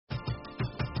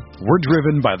We're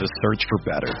driven by the search for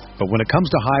better. But when it comes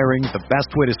to hiring, the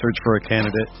best way to search for a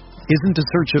candidate isn't to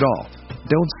search at all.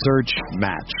 Don't search,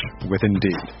 match with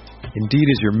Indeed. Indeed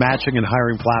is your matching and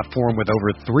hiring platform with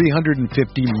over 350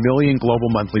 million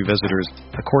global monthly visitors,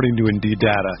 according to Indeed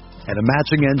data, and a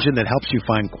matching engine that helps you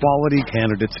find quality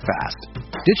candidates fast.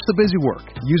 Ditch the busy work.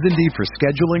 Use Indeed for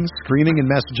scheduling, screening, and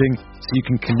messaging so you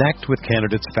can connect with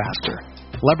candidates faster.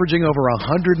 Leveraging over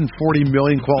 140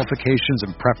 million qualifications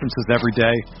and preferences every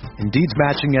day, Indeed's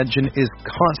matching engine is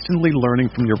constantly learning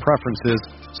from your preferences,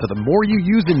 so the more you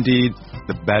use Indeed,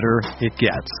 the better it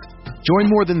gets.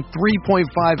 Join more than 3.5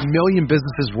 million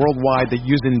businesses worldwide that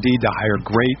use Indeed to hire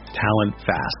great talent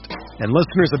fast. And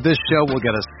listeners of this show will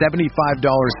get a $75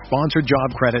 sponsored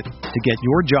job credit to get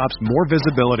your jobs more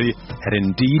visibility at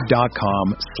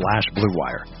Indeed.com/Blue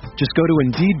Wire. Just go to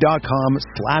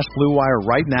Indeed.com/Blue Wire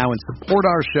right now and support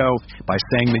our show by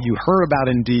saying that you heard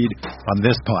about Indeed on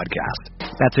this podcast.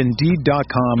 That's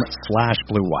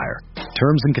Indeed.com/Blue Wire.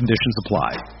 Terms and conditions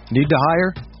apply. Need to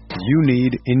hire? You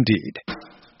need Indeed.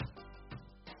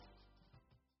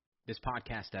 This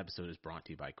podcast episode is brought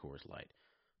to you by Coors Light.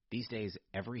 These days,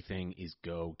 everything is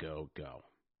go, go, go.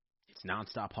 It's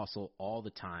nonstop hustle all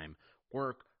the time.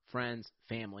 Work, friends,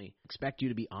 family expect you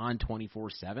to be on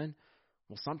 24/7.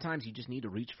 Well, sometimes you just need to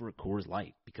reach for a Coors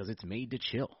Light because it's made to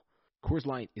chill. Coors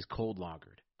Light is cold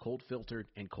lagered, cold filtered,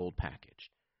 and cold packaged.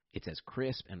 It's as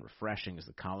crisp and refreshing as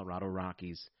the Colorado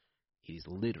Rockies. It is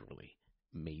literally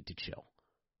made to chill.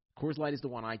 Coors Light is the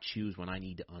one I choose when I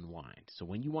need to unwind. So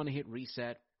when you want to hit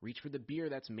reset, reach for the beer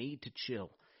that's made to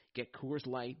chill. Get Coors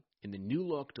Light in the new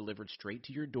look delivered straight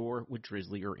to your door with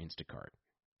Drizzly or Instacart.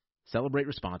 Celebrate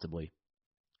responsibly.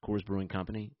 Coors Brewing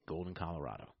Company, Golden,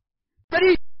 Colorado.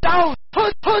 Ready, down,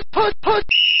 put.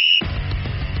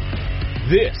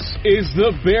 This is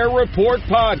the Bear Report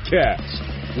Podcast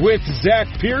with Zach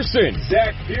Pearson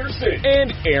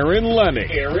and Aaron Leming.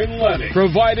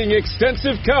 Providing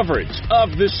extensive coverage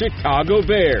of the Chicago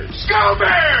Bears. Go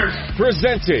Bears!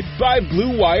 Presented by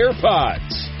Blue Wire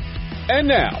Pods. And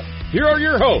now, here are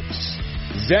your hosts,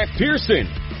 Zach Pearson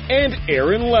and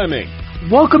Aaron Leming.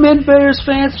 Welcome in, Bears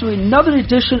fans, to another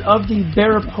edition of the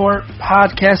Bear Report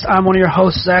Podcast. I'm one of your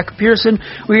hosts, Zach Pearson.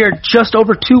 We are just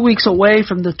over 2 weeks away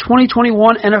from the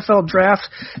 2021 NFL Draft,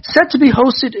 set to be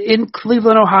hosted in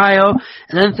Cleveland, Ohio,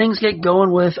 and then things get going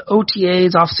with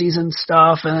OTAs, off-season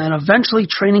stuff, and then eventually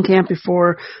training camp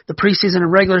before the preseason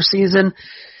and regular season.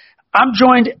 I'm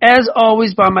joined, as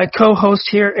always, by my co-host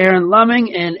here, Aaron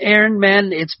Leming. And Aaron,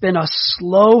 man, it's been a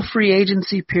slow free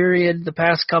agency period the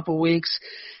past couple weeks.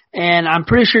 And I'm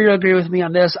pretty sure you'll agree with me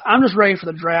on this. I'm just ready for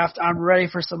the draft. I'm ready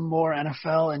for some more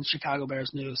NFL and Chicago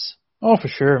Bears news. Oh, for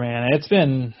sure, man.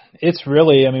 It's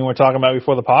really, I mean, we're talking about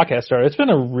before the podcast started, it's been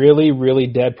a really, really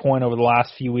dead point over the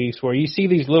last few weeks where you see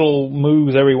these little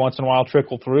moves every once in a while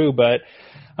trickle through. But,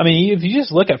 I mean, if you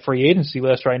just look at free agency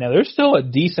list right now, there's still a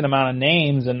decent amount of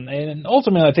names. And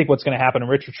ultimately, I think what's going to happen,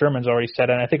 and Richard Sherman's already said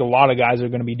it, and I think a lot of guys are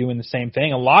going to be doing the same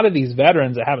thing. A lot of these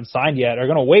veterans that haven't signed yet are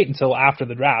going to wait until after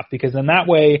the draft, because then that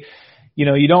way, you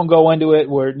know, you don't go into it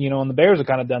where, you know, and the Bears have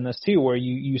kind of done this too, where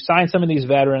you sign some of these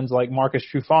veterans like Marcus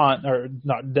Trufant,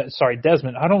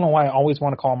 Desmond. I don't know why I always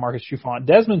want to call him Marcus Trufant.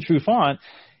 Desmond Trufant.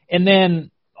 And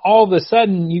then all of a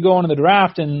sudden you go into the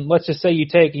draft and let's just say you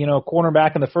take, you know, a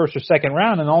cornerback in the first or second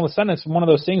round, and all of a sudden it's one of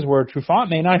those things where Trufant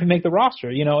may not even make the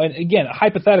roster, you know, and again, a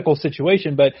hypothetical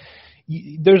situation, but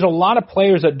there's a lot of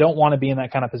players that don't want to be in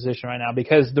that kind of position right now,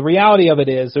 because the reality of it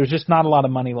is there's just not a lot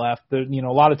of money left. There, you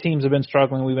know, a lot of teams have been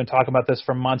struggling. We've been talking about this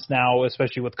for months now,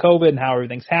 especially with COVID and how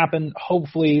everything's happened.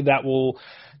 Hopefully that will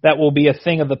be a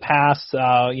thing of the past,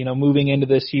 you know, moving into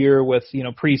this year with, you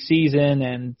know, preseason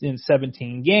and in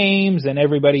 17 games and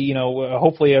everybody, you know,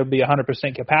 hopefully it'll be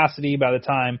 100% capacity by the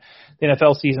time the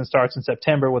NFL season starts in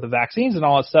September with the vaccines and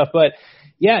all that stuff. But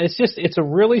yeah, it's a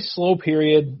really slow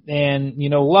period. And, you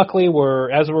know, luckily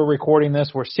as we're recording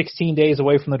this, we're 16 days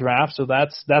away from the draft. So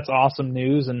that's awesome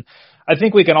news. And I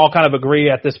think we can all kind of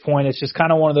agree at this point. It's just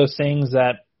kind of one of those things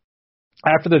that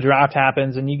after the draft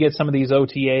happens and you get some of these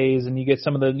OTAs and you get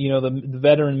some of the, you know, the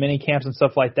veteran mini camps and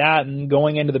stuff like that, and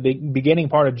going into the beginning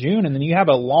part of June, and then you have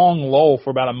a long lull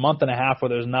for about a month and a half where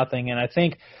there's nothing. And I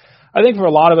think for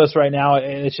a lot of us right now,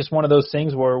 it's just one of those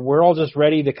things where we're all just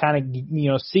ready to kind of, you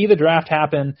know, see the draft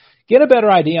happen, get a better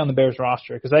idea on the Bears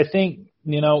roster. Because I think,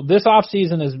 you know, this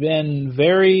offseason has been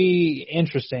very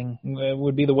interesting,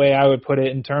 would be the way I would put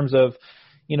it, in terms of,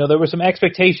 you know, there were some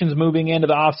expectations moving into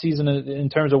the offseason in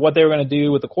terms of what they were going to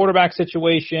do with the quarterback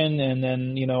situation. And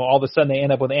then, you know, all of a sudden they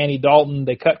end up with Andy Dalton.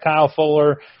 They cut Kyle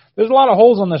Fuller. there's a lot of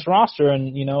holes on this roster,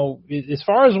 and as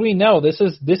far as we know, this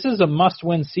is a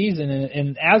must-win season.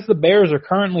 And as the Bears are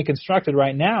currently constructed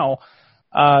right now,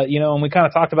 and we kind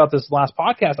of talked about this last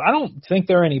podcast, I don't think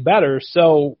they're any better.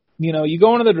 So, you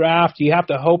go into the draft, you have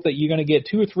to hope that you're going to get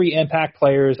 2 or 3 impact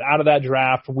players out of that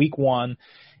draft week 1.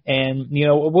 And,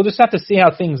 we'll just have to see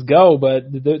how things go. But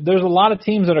there's a lot of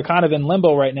teams that are kind of in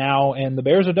limbo right now, and the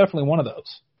Bears are definitely one of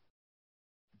those.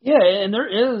 Yeah, and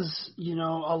there is,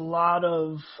 a lot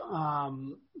of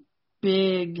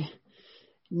big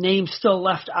names still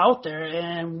left out there.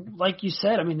 And like you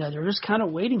said, I mean, they're just kind of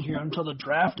waiting here until the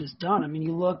draft is done. I mean,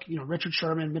 you look, Richard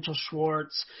Sherman, Mitchell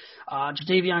Schwartz,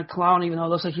 Jadeveon Clowney, even though it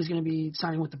looks like he's going to be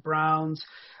signing with the Browns,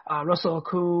 Russell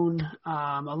Okung,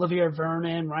 Olivier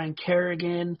Vernon, Ryan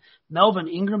Kerrigan, Melvin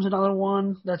Ingram's another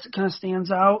one that kind of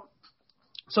stands out.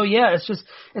 So, yeah,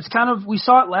 it's kind of – we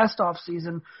saw it last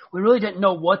offseason. We really didn't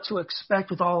know what to expect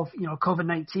with all of,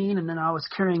 COVID-19, and then I was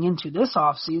carrying into this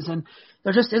offseason.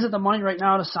 There just isn't the money right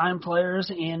now to sign players,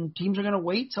 and teams are going to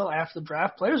wait till after the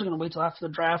draft. Players are going to wait till after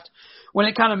the draft when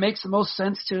it kind of makes the most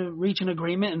sense to reach an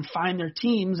agreement and find their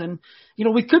teams. And,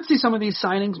 we could see some of these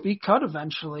signings be cut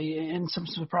eventually and some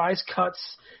surprise cuts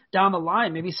down the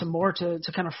line, maybe some more to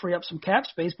kind of free up some cap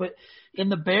space. But in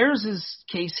the Bears'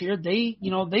 case here, they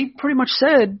pretty much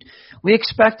said we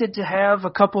expected to have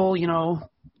a couple,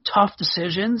 tough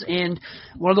decisions, and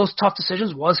one of those tough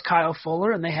decisions was Kyle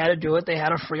Fuller, and they had to do it. They had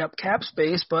to free up cap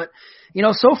space. But,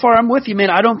 so far I'm with you, man.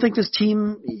 I don't think this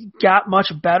team got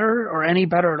much better or any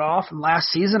better at all from last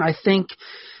season. I think,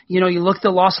 you look at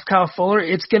the loss of Kyle Fuller,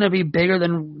 it's going to be bigger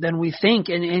than we think.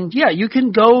 And yeah, you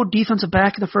can go defensive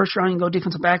back in the first round, you can go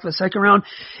defensive back in the second round.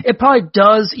 It probably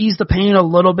does ease the pain a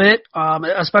little bit,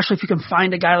 especially if you can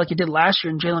find a guy like you did last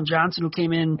year in Jalen Johnson, who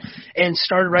came in and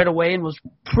started right away and was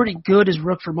pretty good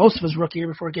for most of his rookie year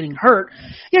before getting hurt.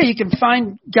 Yeah, you can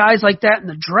find guys like that in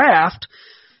the draft.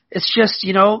 It's just,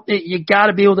 you got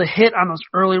to be able to hit on those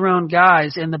early round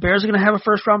guys. And the Bears are going to have a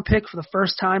first-round pick for the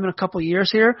first time in a couple of years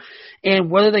here.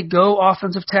 And whether they go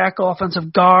offensive tackle,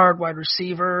 offensive guard, wide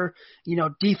receiver,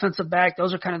 defensive back,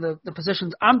 those are kind of the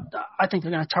positions I think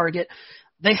they're going to target.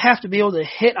 They have to be able to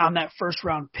hit on that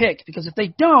first-round pick, because if they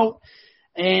don't,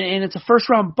 and it's a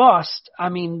first-round bust, I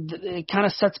mean, it kind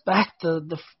of sets back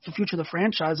the future of the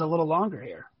franchise a little longer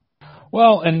here.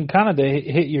 Well, and kind of to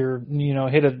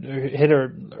hit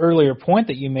an earlier point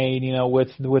that you made, with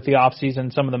the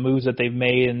offseason, some of the moves that they've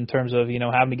made in terms of,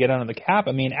 having to get under the cap.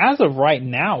 I mean, as of right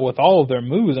now, with all of their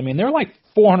moves, I mean, they're like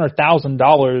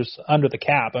 $400,000 under the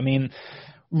cap. I mean,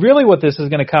 really what this is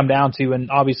going to come down to,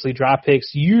 and obviously draft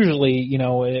picks, usually,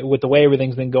 with the way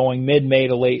everything's been going, mid-May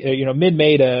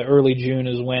to early June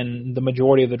is when the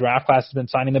majority of the draft class has been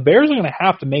signing. The Bears are going to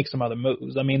have to make some other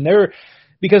moves. I mean,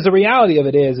 because the reality of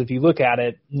it is, if you look at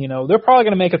it, they're probably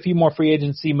going to make a few more free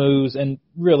agency moves, and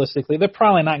realistically, they're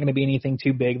probably not going to be anything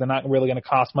too big. They're not really going to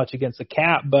cost much against the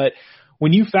cap. But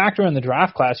when you factor in the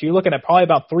draft class, you're looking at probably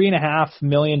about $3.5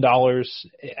 million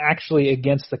actually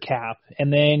against the cap.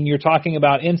 And then you're talking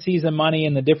about in-season money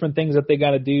and the different things that they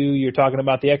got to do. You're talking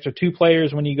about the extra 2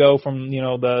 players when you go from,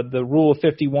 the rule of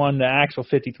 51 to actual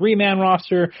 53-man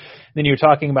roster. Then you're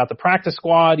talking about the practice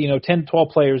squad, 10 to 12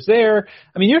 players there.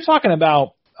 I mean, you're talking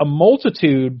about a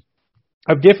multitude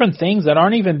of different things that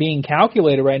aren't even being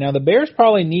calculated right now. The Bears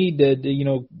probably need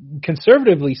to,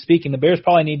 conservatively speaking, the Bears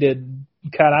probably need to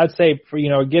cut, I'd say,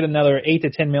 get another $8 to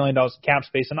 $10 million cap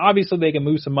space. And obviously they can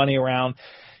move some money around.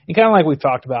 And kind of like we've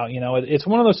talked about, it's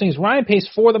one of those things. Ryan Pace,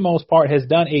 for the most part, has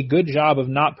done a good job of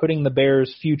not putting the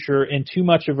Bears' future in too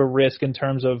much of a risk in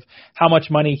terms of how much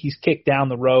money he's kicked down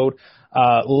the road.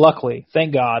 Luckily,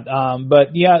 thank God.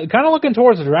 But yeah, kind of looking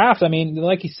towards the draft. I mean,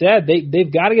 like you said,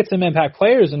 they've got to get some impact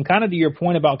players. And kind of to your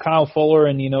point about Kyle Fuller,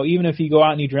 and even if you go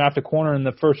out and you draft a corner in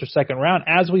the first or second round,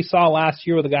 as we saw last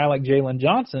year with a guy like Jalen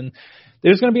Johnson,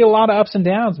 there's going to be a lot of ups and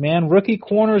downs, man. Rookie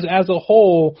corners as a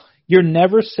whole, you're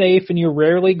never safe, and you're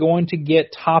rarely going to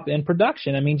get top-end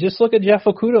production. I mean, just look at Jeff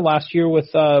Okudah last year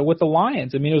with the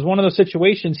Lions. I mean, it was one of those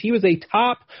situations. He was a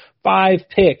top 5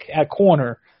 pick at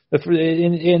corner.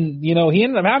 He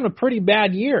ended up having a pretty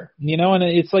bad year, and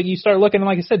it's like you start looking,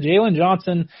 like I said, Jalen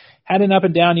Johnson had an up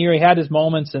and down year. He had his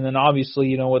moments, and then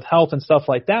obviously, with health and stuff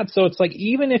like that. So it's like,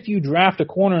 even if you draft a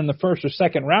corner in the first or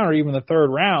second round or even the third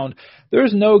round,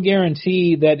 there's no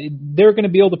guarantee that they're going to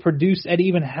be able to produce at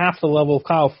even half the level of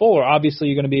Kyle Fuller. Obviously,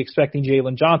 you're going to be expecting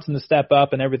Jalen Johnson to step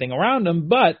up and everything around him.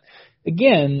 But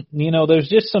again,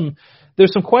 there's some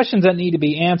questions that need to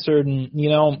be answered, and,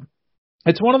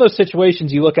 it's one of those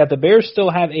situations you look at. The Bears still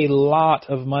have a lot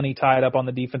of money tied up on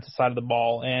the defensive side of the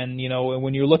ball. And,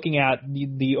 when you're looking at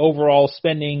the overall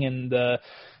spending and the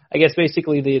I guess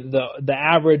basically the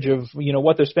average of,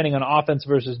 what they're spending on offense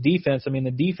versus defense. I mean,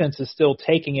 the defense is still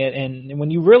taking it. And when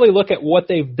you really look at what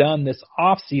they've done this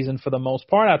offseason for the most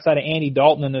part, outside of Andy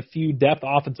Dalton and a few depth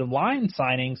offensive line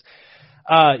signings,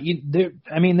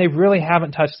 they really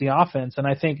haven't touched the offense. And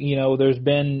I think, there's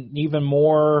been even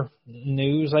more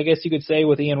news, I guess you could say,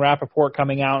 with Ian Rappaport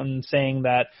coming out and saying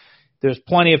that there's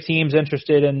plenty of teams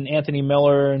interested in Anthony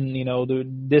Miller, and,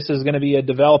 this is going to be a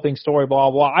developing story, blah,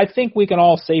 blah. I think we can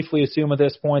all safely assume at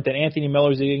this point that Anthony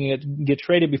Miller is going to get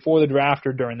traded before the draft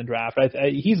or during the draft.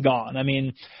 He's gone. I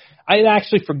mean, I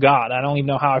actually forgot. I don't even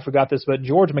know how I forgot this, but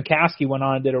George McCaskey went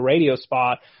on and did a radio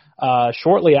spot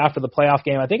shortly after the playoff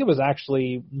game. I think it was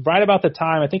actually right about the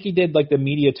time. I think he did like the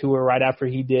media tour right after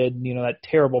he did, that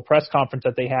terrible press conference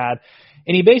that they had.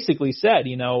 And he basically said,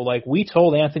 we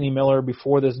told Anthony Miller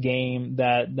before this game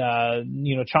that,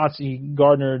 Chauncey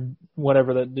Gardner,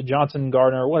 whatever, the Johnson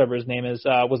Gardner, or whatever his name is,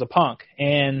 was a punk.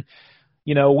 And,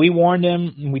 we warned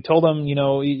him, and we told him,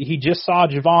 he just saw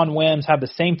Javon Wims have the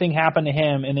same thing happen to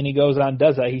him, and then he goes out and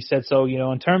does that. He said, so,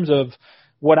 in terms of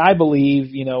what I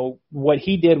believe, what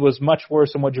he did was much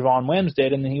worse than what Javon Wims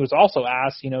did. And then he was also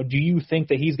asked, do you think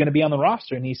that he's going to be on the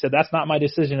roster? And he said, that's not my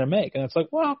decision to make. And it's like,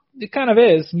 well, it kind of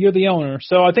is. You're the owner.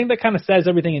 So I think that kind of says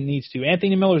everything it needs to.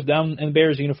 Anthony Miller's done in the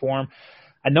Bears uniform.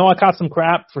 I know I caught some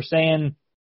crap for saying,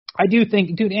 I do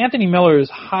think, dude, Anthony Miller is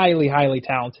highly, highly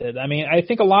talented. I mean, I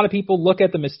think a lot of people look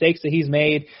at the mistakes that he's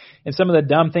made and some of the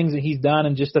dumb things that he's done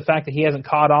and just the fact that he hasn't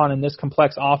caught on in this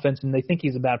complex offense, and they think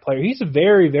he's a bad player. He's a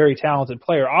very, very talented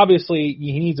player. Obviously,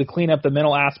 he needs to clean up the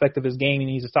mental aspect of his game. He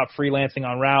needs to stop freelancing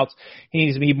on routes. He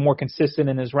needs to be more consistent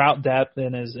in his route depth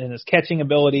and his catching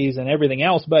abilities and everything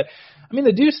else. But, I mean,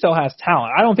 the dude still has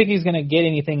talent. I don't think he's going to get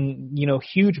anything,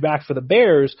 huge back for the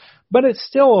Bears, but it's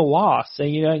still a loss.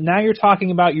 And, now you're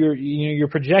talking about your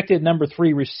projected number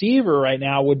 3 receiver right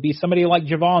now would be somebody like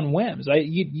Javon Wims.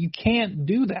 You can't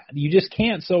do that. You just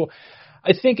can't. So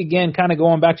I think, again, kind of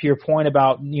going back to your point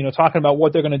about, talking about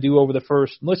what they're going to do over the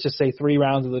first, let's just say 3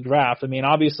 rounds of the draft. I mean,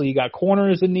 obviously you got corner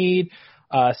as a need.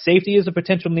 Safety is a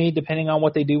potential need depending on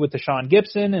what they do with Deshaun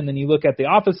Gibson. And then you look at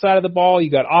the offensive side of the ball, you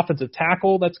got offensive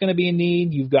tackle that's going to be a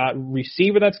need. You've got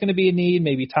receiver that's going to be a need,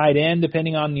 maybe tight end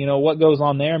depending on, what goes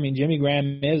on there. I mean, Jimmy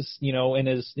Graham is, in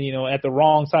his, at the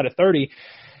wrong side of 30.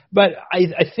 But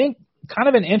I think kind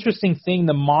of an interesting thing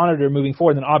to monitor moving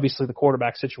forward, and then obviously the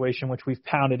quarterback situation, which we've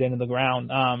pounded into the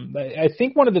ground. I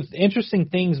think one of the interesting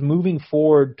things moving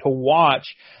forward to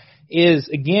watch is,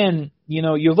 again,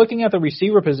 you're looking at the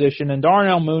receiver position, and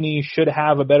Darnell Mooney should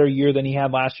have a better year than he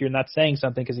had last year, and that's saying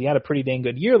something because he had a pretty dang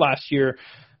good year last year.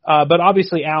 But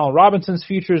obviously Allen Robinson's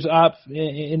future's up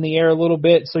in the air a little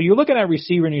bit. So you're looking at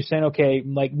receiver and you're saying, okay,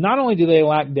 like not only do they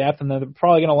lack depth and they're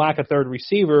probably going to lack a third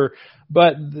receiver,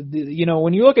 but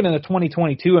when you're looking into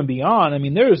 2022 and beyond, I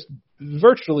mean, there's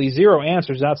virtually zero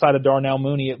answers outside of Darnell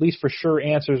Mooney, at least for sure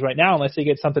answers right now, unless they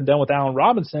get something done with Allen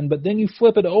Robinson. But then you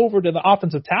flip it over to the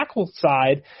offensive tackle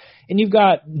side, and you've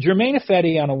got Jermaine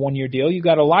Ifedi on a 1-year deal. You've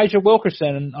got Elijah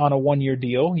Wilkerson on a 1-year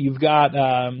deal. You've got,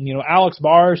 Alex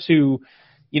Bars, who,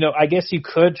 I guess you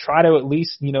could try to at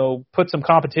least, put some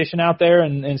competition out there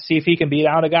and see if he can beat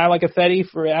out a guy like Ifedi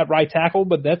at right tackle,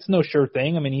 but that's no sure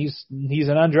thing. I mean, he's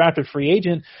an undrafted free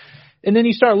agent. And then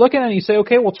you start looking at it and you say,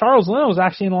 okay, well, Charles Leno was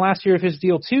actually in the last year of his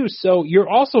deal too. So you're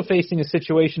also facing a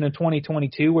situation in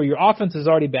 2022 where your offense is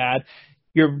already bad.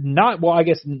 You're not, well, I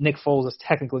guess Nick Foles is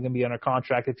technically going to be under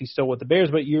contract if he's still with the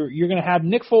Bears, but you're going to have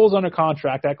Nick Foles under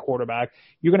contract at quarterback.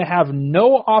 You're going to have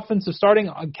no starting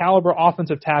caliber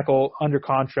offensive tackle under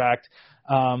contract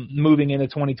moving into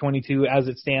 2022 as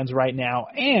it stands right now.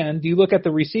 And you look at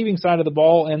the receiving side of the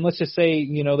ball, and let's just say,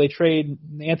 they trade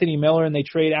Anthony Miller and they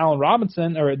trade Allen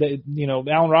Robinson, or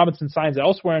Allen Robinson signs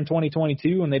elsewhere in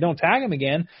 2022 and they don't tag him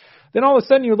again. Then all of a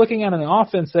sudden you're looking at an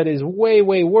offense that is way,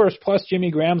 way worse, plus Jimmy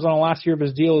Graham's on the last year of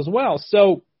his deal as well.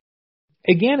 So,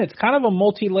 again, it's kind of a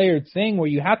multi-layered thing where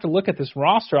you have to look at this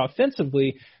roster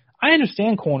offensively. I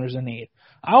understand corners in need.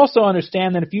 I also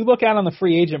understand that if you look out on the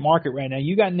free agent market right now,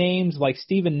 you got names like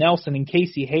Steven Nelson and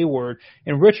Casey Hayward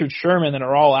and Richard Sherman that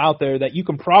are all out there that you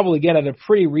can probably get at a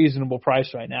pretty reasonable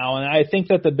price right now. And I think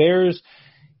that the Bears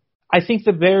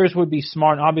would be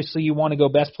smart. Obviously, you want to go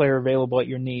best player available at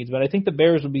your needs, but I think the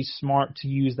Bears would be smart to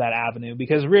use that avenue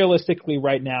because realistically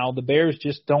right now, the Bears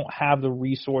just don't have the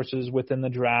resources within the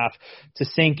draft to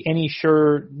sink any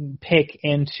sure pick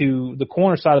into the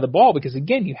corner side of the ball because,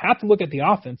 again, you have to look at the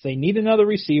offense. They need another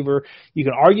receiver. You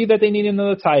can argue that they need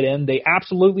another tight end. They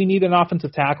absolutely need an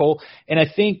offensive tackle. And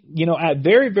I think, at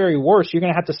very, very worst, you're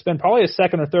going to have to spend probably a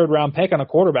second or third round pick on a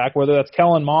quarterback, whether that's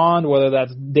Kellen Mond, whether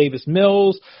that's Davis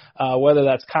Mills, Whether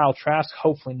that's Kyle Trask,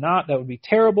 hopefully not. That would be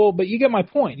terrible. But you get my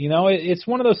point. It's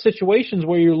one of those situations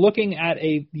where you're looking at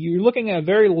a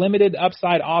very limited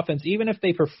upside offense. Even if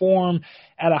they perform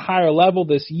at a higher level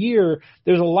this year,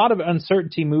 there's a lot of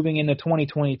uncertainty moving into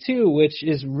 2022, which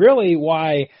is really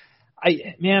why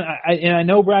I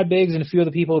know Brad Biggs and a few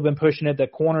other people have been pushing it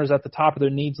that corners at the top of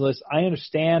their needs list. I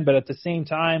understand, but at the same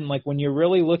time, like when you're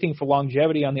really looking for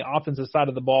longevity on the offensive side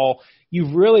of the ball,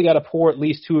 you've really got to pour at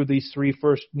least two of these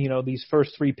first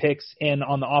three picks in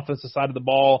on the offensive side of the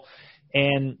ball.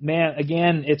 And man,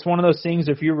 again, it's one of those things.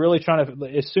 If you're really trying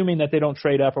to, assuming that they don't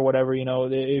trade up or whatever,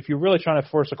 if you're really trying to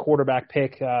force a quarterback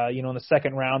pick, in the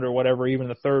second round or whatever, even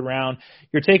the third round,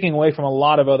 you're taking away from a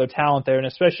lot of other talent there. And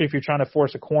especially if you're trying to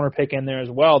force a corner pick in there as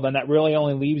well, then that really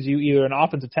only leaves you either an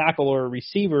offensive tackle or a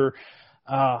receiver.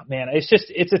 Man,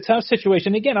 it's a tough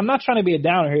situation. Again, I'm not trying to be a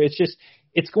downer here.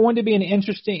 It's going to be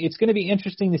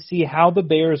interesting to see how the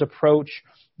Bears approach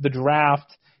the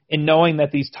draft, and knowing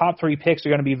that these top three picks are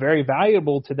going to be very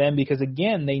valuable to them because,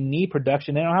 again, they need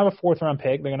production. They don't have a fourth-round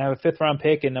pick. They're going to have a fifth-round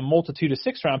pick and a multitude of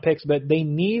sixth-round picks, but they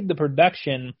need the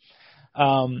production,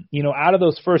 out of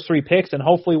those first three picks and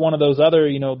hopefully one of those other,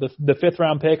 the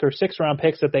fifth-round pick or sixth-round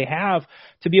picks that they have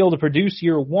to be able to produce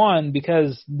year one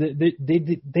because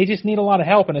they just need a lot of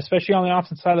help, and especially on the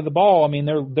offensive side of the ball, I mean,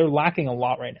 they're lacking a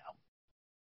lot right now.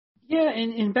 Yeah,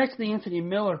 and back to the Anthony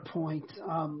Miller point,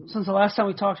 since the last time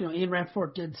we talked, Ian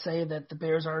Rapoport did say that the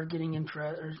Bears are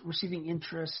receiving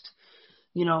interest,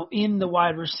 in the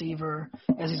wide receiver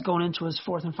as he's going into his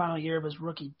fourth and final year of his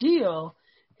rookie deal.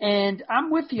 And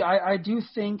I'm with you. I do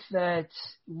think that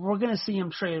we're going to see him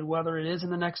traded, whether it is in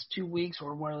the next 2 weeks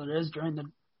or whether it is during the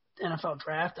NFL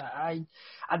draft.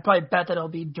 I'd probably bet that it'll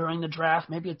be during the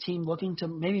draft, maybe a team looking to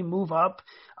maybe move up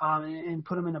and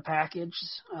put him in a package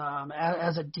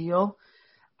as a deal.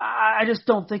 I just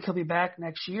don't think he'll be back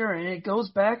next year. And it goes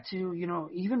back to,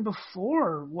 even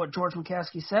before what George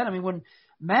McCaskey said. I mean, when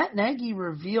Matt Nagy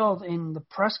revealed in the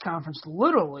press conference,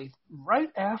 literally right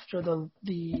after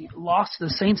the loss to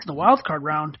the Saints in the wild card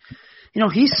round,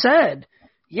 he said,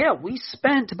 yeah, we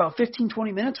spent about 15,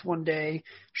 20 minutes one day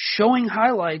showing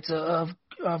highlights of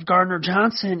Gardner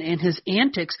Johnson and his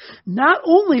antics, not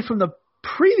only from the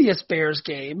previous Bears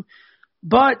game,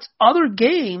 but other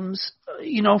games,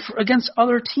 against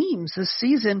other teams this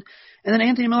season. And then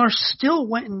Anthony Miller still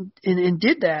went and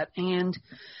did that. And,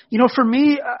 for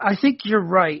me, I think you're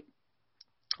right.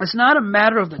 It's not a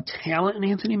matter of the talent in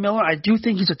Anthony Miller. I do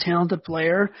think he's a talented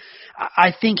player.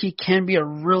 I think he can be a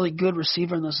really good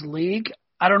receiver in this league.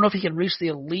 I don't know if he can reach the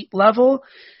elite level.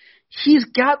 He's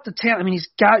got the talent. I mean, he's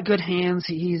got good hands.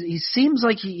 He seems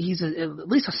like he's at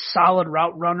least a solid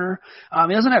route runner.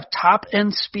 He doesn't have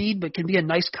top-end speed, but can be a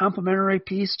nice complementary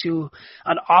piece to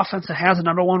an offense that has a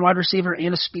number one wide receiver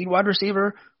and a speed wide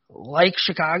receiver like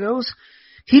Chicago's.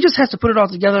 He just has to put it all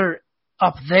together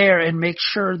up there and make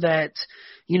sure that,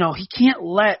 he can't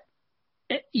let,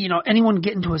 anyone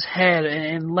get into his head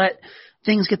and let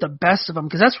things get the best of him,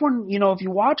 because that's when, if you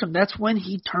watch him, that's when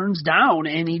he turns down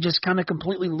and he just kind of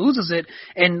completely loses it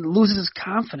and loses his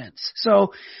confidence.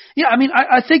 So, yeah, I mean,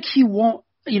 I think he won't,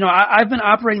 I've been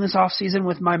operating this offseason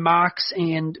with my mocks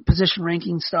and position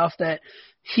ranking stuff that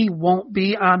he won't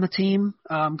be on the team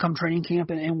come training camp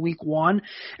in week one.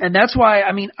 And that's why,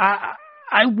 I mean,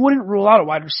 I wouldn't rule out a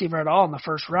wide receiver at all in the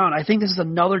first round. I think this is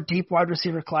another deep wide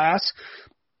receiver class.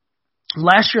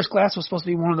 Last year's class was supposed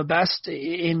to be one of the best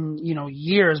in,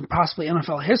 years, possibly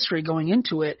NFL history going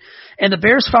into it. And the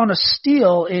Bears found a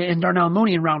steal in Darnell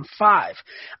Mooney in round 5.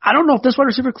 I don't know if this wide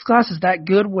receiver class is that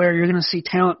good where you're going to see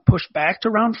talent pushed back to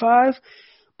round 5.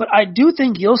 But I do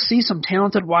think you'll see some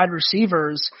talented wide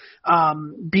receivers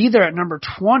be there at number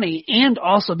 20 and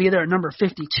also be there at number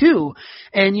 52.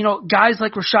 And, guys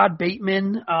like Rashad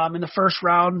Bateman in the first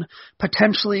round,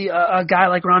 potentially a guy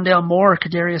like Rondale Moore or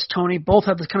Kadarius Toney, both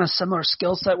have this kind of similar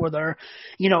skill set where they're,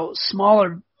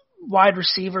 smaller wide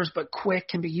receivers but quick,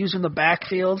 can be used in the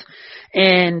backfield.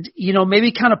 And,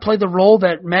 maybe kind of play the role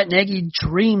that Matt Nagy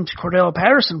dreamed Cordell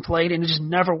Patterson played and it just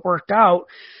never worked out.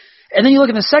 And then you look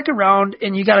in the second round,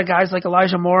 and you got guys like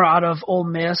Elijah Moore out of Ole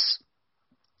Miss.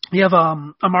 You have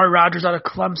Amari Rodgers out of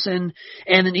Clemson,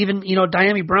 and then even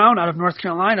Diami Brown out of North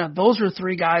Carolina. Those are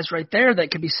 3 guys right there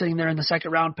that could be sitting there in the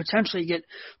second round, potentially get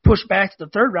pushed back to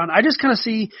the third round. I just kind of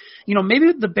see,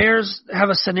 maybe the Bears have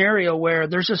a scenario where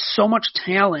there's just so much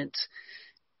talent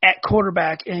at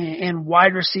quarterback and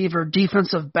wide receiver,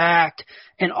 defensive back,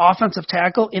 and offensive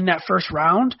tackle in that first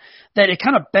round that it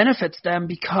kind of benefits them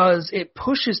because it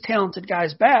pushes talented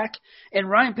guys back. And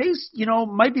Ryan Pace,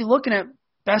 might be looking at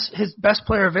his best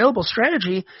player available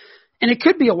strategy, and it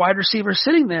could be a wide receiver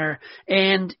sitting there.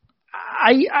 And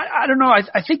I don't know.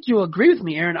 I think you'll agree with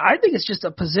me, Aaron. I think it's just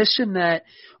a position that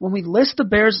when we list the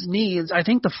Bears' needs, I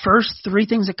think the first three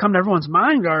things that come to everyone's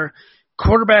mind are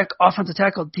quarterback, offensive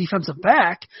tackle, defensive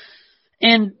back.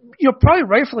 And, probably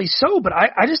rightfully so, but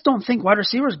I just don't think wide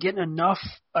receiver is getting enough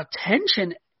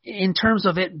attention in terms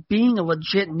of it being a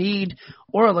legit need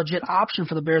or a legit option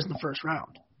for the Bears in the first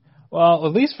round. Well,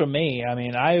 at least for me, I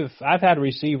mean, I've had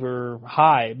receiver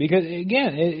high because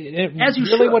again,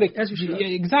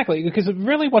 exactly, because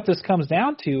really what this comes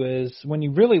down to is when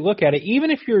you really look at it,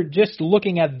 even if you're just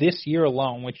looking at this year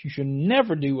alone, which you should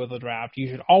never do with a draft, you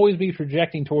should always be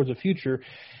projecting towards the future.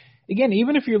 Again,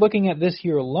 even if you're looking at this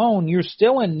year alone, you're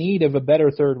still in need of a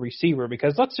better third receiver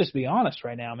because let's just be honest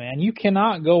right now, man. You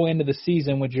cannot go into the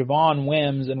season with Javon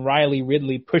Wims and Riley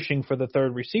Ridley pushing for the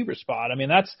third receiver spot. I mean,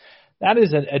 that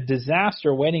is a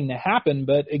disaster waiting to happen.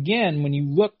 But again, when you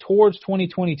look towards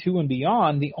 2022 and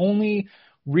beyond, the only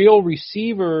real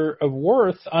receiver of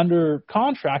worth under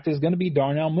contract is going to be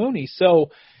Darnell Mooney.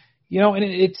 So, and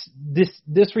it's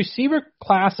this receiver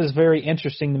class is very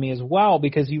interesting to me as well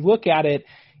because you look at it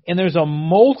and there's a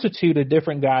multitude of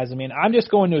different guys. I mean, I'm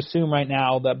just going to assume right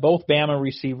now that both Bama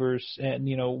receivers, and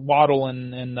Waddle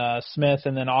and Smith,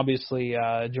 and then obviously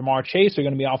Jamar Chase are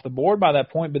going to be off the board by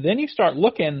that point. But then you start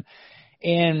looking,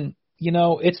 and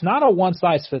it's not a one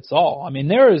size fits all. I mean,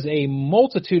 there is a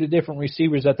multitude of different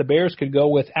receivers that the Bears could go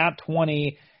with at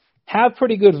 20. Have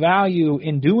pretty good value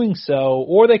in doing so,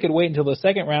 or they could wait until the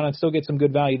second round and still get some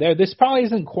good value there. This probably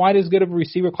isn't quite as good of a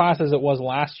receiver class as it was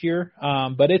last year,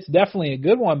 but it's definitely a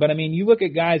good one. But, I mean, you look at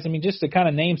guys, I mean, just to kind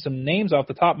of name some names off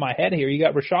the top of my head here, you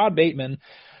got Rashad Bateman,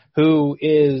 who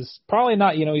is probably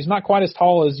not, he's not quite as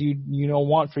tall as you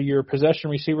want for your possession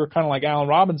receiver, kind of like Allen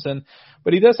Robinson,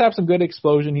 but he does have some good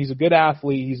explosion. He's a good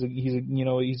athlete. He's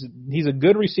a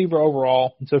good receiver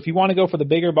overall. And so if you want to go for the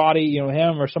bigger body,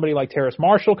 him or somebody like Terrace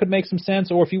Marshall could make some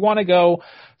sense. Or if you want to go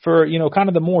for, kind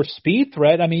of the more speed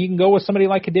threat, I mean, you can go with somebody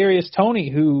like Kadarius Toney,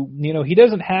 who, he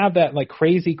doesn't have that like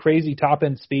crazy top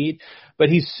end speed, but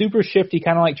he's super shifty,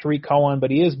 kind of like Tariq Cohen, but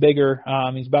he is bigger.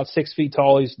 He's about 6 feet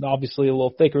tall. He's obviously a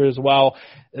little thicker as well.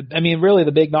 I mean, really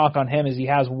the big knock on him is he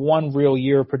has one real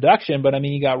year of production, but I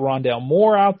mean, you got Rondale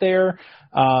Moore out there.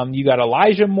 You got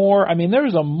Elijah Moore. I mean,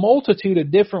 there's a multitude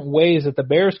of different ways that the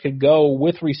Bears could go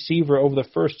with receiver over the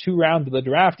first 2 rounds of the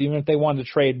draft, even if they wanted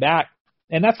to trade back.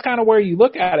 And that's kind of where you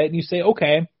look at it and you say,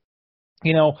 okay,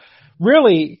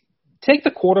 really take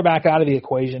the quarterback out of the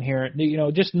equation here.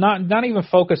 Just not even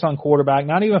focus on quarterback,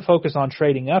 not even focus on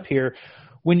trading up here.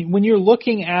 When you're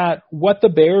looking at what the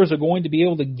Bears are going to be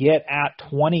able to get at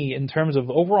 20 in terms of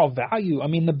overall value, I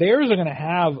mean, the Bears are going to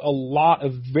have a lot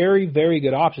of very, very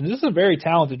good options. This is a very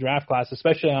talented draft class,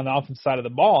 especially on the offensive side of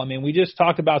the ball. I mean, we just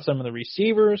talked about some of the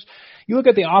receivers. You look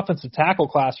at the offensive tackle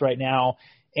class right now,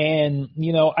 and,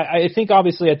 I think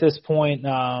obviously at this point,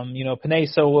 Penei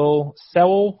Sewell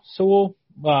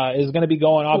is going to be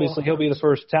going. Obviously, he'll be the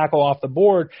first tackle off the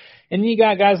board. And you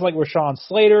got guys like Rashawn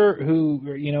Slater, who,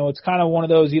 it's kind of one of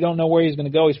those, you don't know where he's going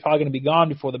to go. He's probably going to be gone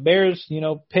before the Bears,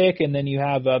 pick. And then you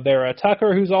have Vera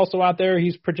Tucker, who's also out there.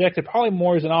 He's projected probably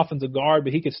more as an offensive guard,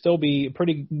 but he could still be a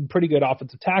pretty good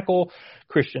offensive tackle.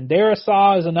 Christian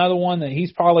Darrisaw is another one that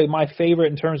he's probably my favorite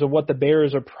in terms of what the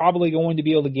Bears are probably going to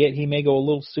be able to get. He may go a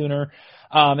little sooner.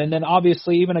 And then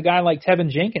obviously even a guy like Tevin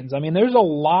Jenkins. I mean, there's a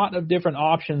lot of different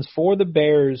options for the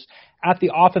Bears at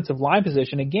the offensive line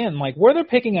position. Again, like where they're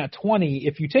picking at 20,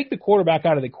 if you take the quarterback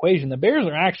out of the equation, the Bears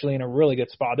are actually in a really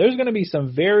good spot. There's going to be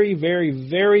some very, very,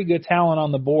 very good talent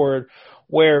on the board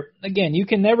where, again, you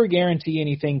can never guarantee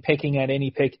anything picking at any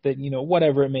pick that,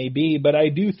 whatever it may be. But I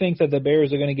do think that the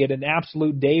Bears are going to get an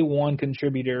absolute day one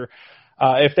contributor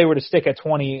if they were to stick at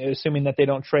 20, assuming that they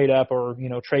don't trade up or,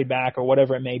 trade back or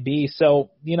whatever it may be.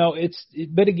 So,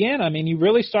 but again, I mean, you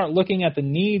really start looking at the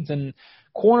needs, and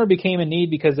corner became a need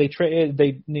because they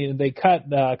cut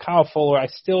Kyle Fuller. I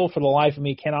still, for the life of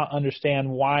me, cannot understand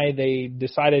why they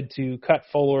decided to cut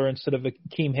Fuller instead of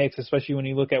Akeem Hicks, especially when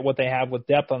you look at what they have with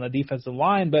depth on the defensive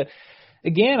line. But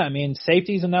again, I mean,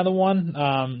 safety's another one.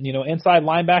 Inside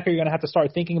linebacker, you're going to have to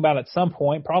start thinking about at some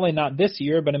point. Probably not this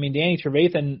year, but I mean, Danny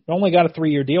Trevathan only got a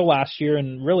 3-year deal last year,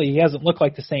 and really he hasn't looked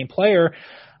like the same player.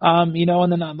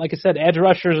 And then, like I said, edge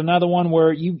rusher is another one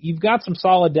where you've got some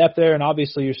solid depth there, and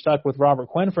obviously you're stuck with Robert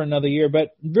Quinn for another year.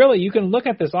 But really, you can look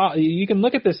at this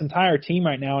entire team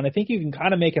right now, and I think you can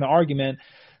kind of make an argument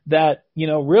that,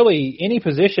 really any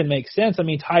position makes sense. I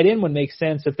mean, tight end would make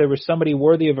sense if there was somebody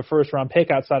worthy of a first-round pick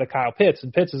outside of Kyle Pitts,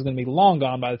 and Pitts is going to be long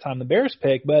gone by the time the Bears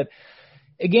pick. But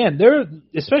again,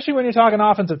 especially when you're talking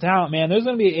offensive talent, man, there's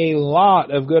going to be a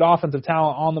lot of good offensive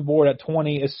talent on the board at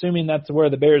 20, assuming that's where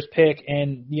the Bears pick.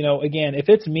 And, again, if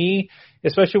it's me,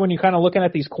 especially when you're kind of looking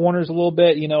at these corners a little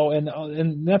bit,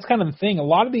 and that's kind of the thing. A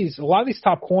lot of these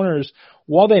top corners,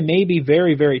 while they may be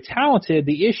very, very talented,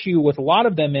 the issue with a lot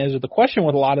of them or the question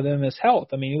with a lot of them is health.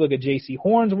 I mean, you look at J.C.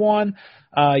 Horn's one,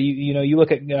 you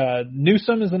look at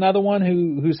Newsome is another one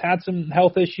who's had some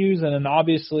health issues, and then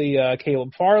obviously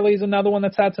Caleb Farley is another one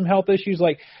that's had some health issues.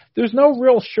 Like, there's no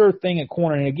real sure thing at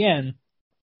corner. And again,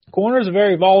 corner is a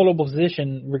very volatile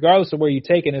position regardless of where you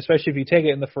take it, especially if you take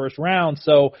it in the first round.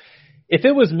 So if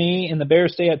it was me and the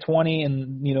Bears stay at 20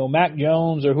 and, Mac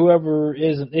Jones or whoever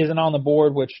isn't on the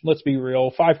board, which, let's be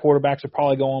real, 5 quarterbacks are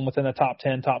probably going within the top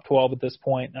 10, top 12 at this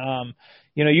point.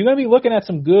 You're going to be looking at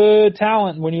some good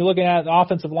talent when you're looking at the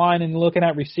offensive line and looking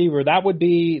at receiver. That would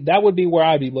be where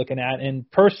I'd be looking at.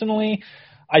 And personally,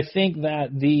 I think that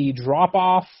the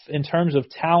drop-off in terms of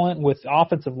talent with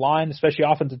offensive line, especially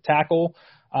offensive tackle,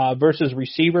 versus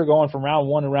receiver going from round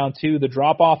 1 to round 2, the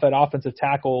drop-off at offensive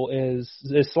tackle is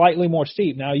slightly more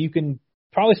steep. Now, you can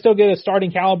probably still get a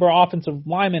starting caliber offensive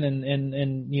lineman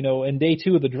in day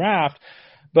 2 of the draft,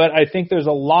 but I think there's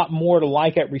a lot more to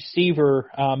like at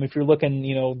receiver if you're looking,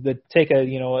 to take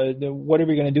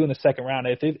whatever you're going to do in the second round.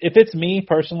 If it's me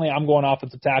personally, I'm going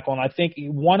offensive tackle, and I think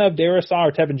one of Darrisaw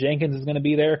or Tevin Jenkins is going to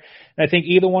be there, and I think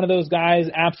either one of those guys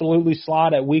absolutely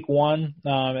slot at week 1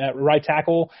 at right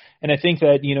tackle, and I think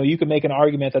that you can make an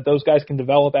argument that those guys can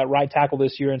develop at right tackle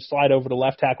this year and slide over to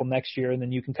left tackle next year, and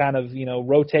then you can kind of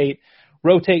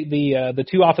rotate the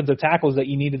 2 offensive tackles that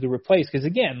you needed to replace. Because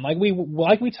again, like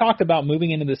we talked about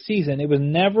moving into the season, it was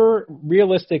never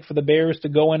realistic for the Bears to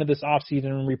go into this offseason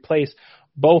and replace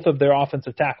both of their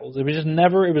offensive tackles. It was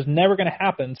never going to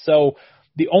happen. So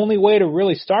the only way to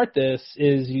really start this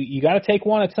is you got to take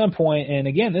one at some point. And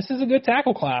again, this is a good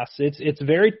tackle class. It's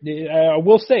very, I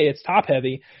will say it's top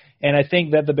heavy. And I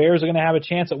think that the Bears are going to have a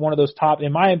chance at one of those top,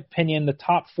 in my opinion, the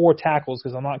top 4 tackles,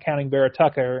 because I'm not counting Barrett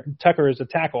Tucker. Tucker as a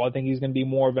tackle. I think he's going to be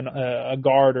more of a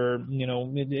guard or,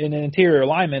 an interior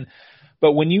lineman.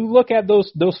 But when you look at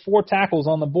those 4 tackles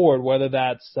on the board, whether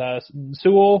that's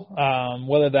Sewell,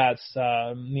 whether that's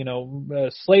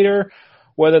Slater,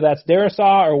 whether that's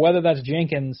Darrisaw, or whether that's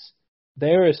Jenkins,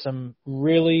 there is some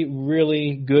really,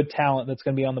 really good talent that's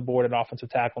going to be on the board at offensive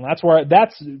tackle. And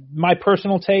that's my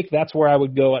personal take. That's where I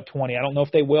would go at 20. I don't know if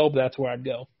they will, but that's where I'd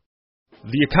go.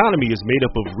 The economy is made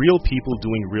up of real people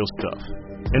doing real stuff,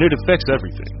 and it affects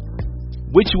everything,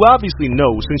 which you obviously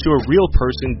know since you're a real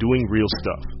person doing real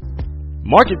stuff.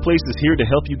 Marketplace is here to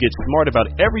help you get smart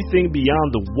about everything beyond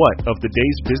the what of the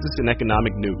day's business and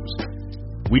economic news.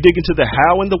 We dig into the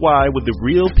how and the why with the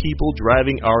real people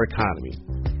driving our economy.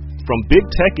 From big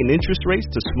tech and interest rates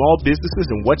to small businesses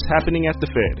and what's happening at the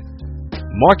Fed,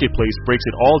 Marketplace breaks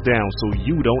it all down so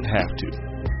you don't have to.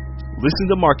 Listen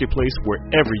to Marketplace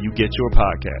wherever you get your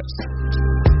podcasts.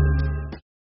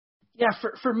 Yeah,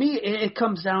 for me, it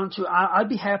comes down to I'd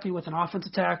be happy with an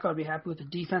offensive tackle. I'd be happy with a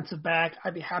defensive back.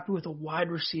 I'd be happy with a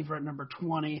wide receiver at number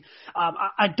 20.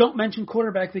 I don't mention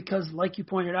quarterback because, like you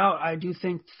pointed out, I do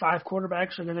think 5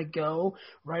 quarterbacks are going to go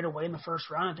right away in the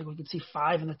first round. I think we could see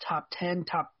 5 in the top 10,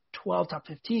 top 12, top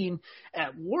 15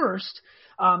 at worst.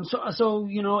 So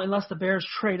unless the Bears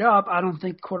trade up, I don't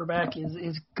think quarterback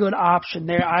is a good option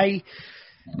there. I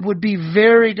would be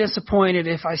very disappointed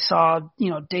if I saw,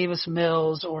 Davis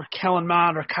Mills or Kellen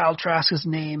Mond or Kyle Trask's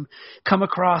name come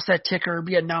across that ticker,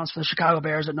 be announced for the Chicago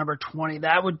Bears at number 20.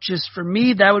 That would for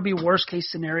me, that would be worst case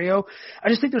scenario. I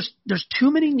just think there's too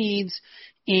many needs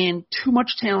and too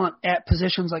much talent at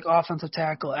positions like offensive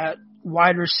tackle, at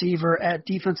wide receiver, at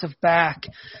defensive back,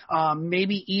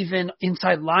 maybe even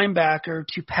inside linebacker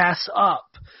to pass up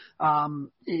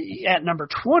at number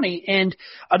 20. And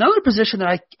another position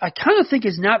that I kind of think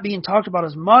is not being talked about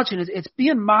as much, and it's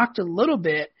being mocked a little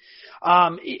bit,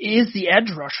 is the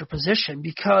edge rusher position.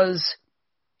 Because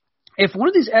if one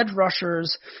of these edge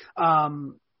rushers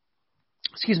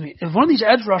if one of these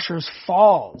edge rushers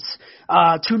falls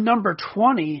to number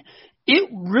 20, it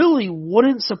really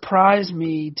wouldn't surprise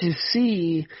me to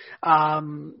see,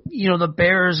 the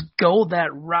Bears go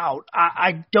that route.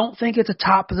 I don't think it's a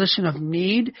top position of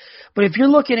need, but if you're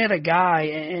looking at a guy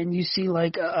and you see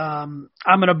like, I'm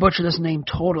going to butcher this name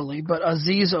totally, but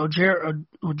Azeez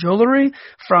Ojulari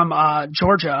from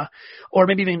Georgia, or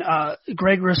maybe even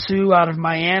Greg Rousseau out of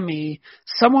Miami,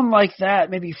 someone like that,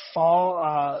 maybe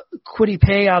Kwity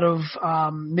Paye out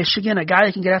of Michigan, a guy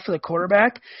that can get after the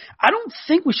quarterback. I don't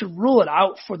think we should rule it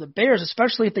out for the Bears,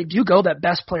 especially if they do go that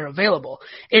best player available.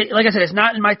 Like I said, it's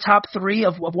not in my top 3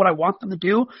 of what I want them to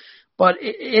do, but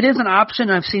it is an option.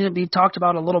 I've seen it be talked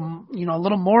about a little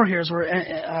more here as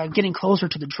we're getting closer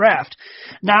to the draft.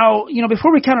 Now,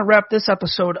 before we kind of wrap this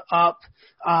episode up,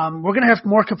 we're going to have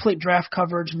more complete draft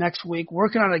coverage next week.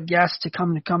 Working on a guest to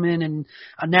come in and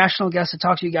a national guest to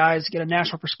talk to you guys, get a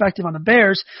national perspective on the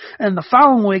Bears. And the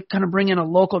following week, kind of bring in a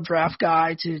local draft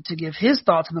guy to give his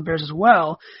thoughts on the Bears as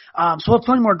well. So we'll have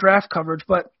plenty more draft coverage,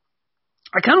 but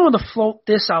I kind of want to float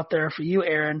this out there for you,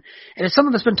 Aaron, and it's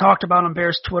something that's been talked about on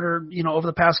Bears Twitter, over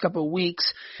the past couple of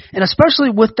weeks, and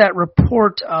especially with that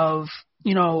report of,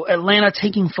 Atlanta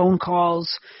taking phone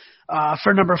calls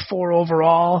for number 4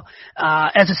 overall.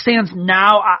 As it stands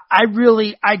now, I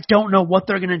don't know what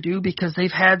they're going to do because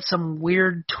they've had some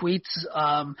weird tweets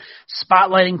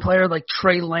spotlighting player like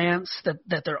Trey Lance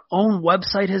that their own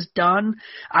website has done.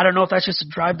 I don't know if that's just to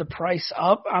drive the price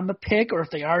up on the pick or if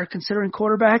they are considering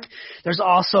quarterback. There's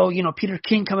also, Peter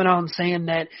King coming out and saying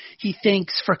that he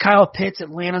thinks for Kyle Pitts,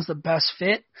 Atlanta's the best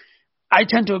fit. I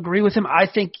tend to agree with him. I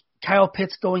think Kyle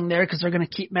Pitts going there because they're going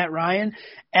to keep Matt Ryan.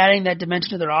 Adding that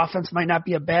dimension to their offense might not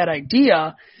be a bad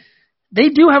idea. They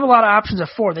do have a lot of options at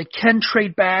 4. They can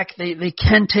trade back. They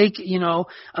can take, an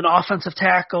offensive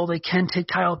tackle. They can take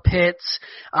Kyle Pitts.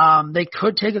 They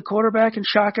could take a quarterback and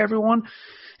shock everyone.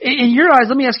 In your eyes,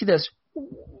 let me ask you this.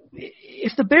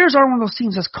 If the Bears are one of those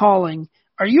teams that's calling,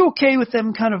 are you okay with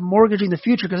them kind of mortgaging the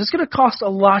future? Because it's going to cost a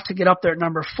lot to get up there at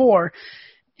number 4.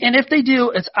 And if they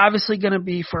do, it's obviously going to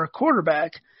be for a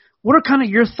quarterback. What are kind of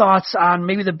your thoughts on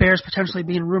maybe the Bears potentially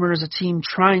being rumored as a team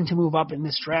trying to move up in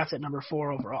this draft at number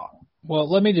 4 overall? Well,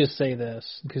 let me just say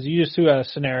this, because you just threw out a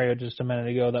scenario just a minute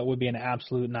ago that would be an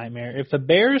absolute nightmare. If the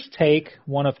Bears take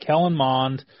one of Kellen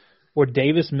Mond or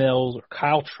Davis Mills or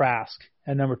Kyle Trask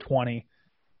at number 20,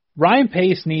 Ryan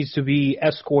Pace needs to be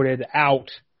escorted out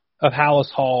of Hallis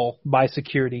Hall by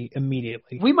security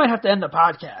immediately. We might have to end the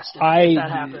podcast if that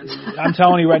happens. I'm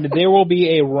telling you right now, there will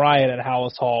be a riot at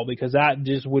Hallis Hall because that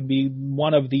just would be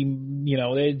one of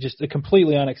the, just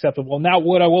completely unacceptable. Now,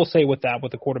 what I will say with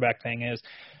the quarterback thing is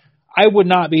I would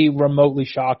not be remotely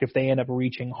shocked if they end up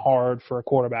reaching hard for a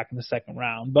quarterback in the second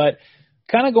round. But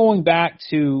kind of going back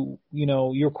to,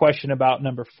 your question about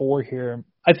number 4 here,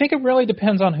 I think it really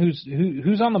depends on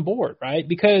who's on the board, right?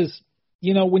 Because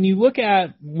when you look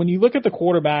at the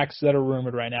quarterbacks that are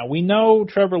rumored right now, we know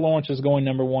Trevor Lawrence is going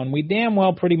number 1. We damn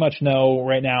well pretty much know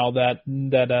right now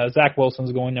that Zach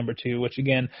Wilson's going number 2, which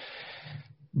again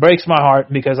breaks my heart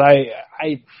because I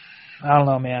don't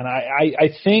know, man. I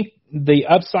think the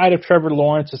upside of Trevor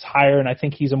Lawrence is higher, and I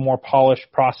think he's a more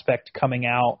polished prospect coming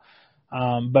out.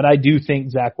 But I do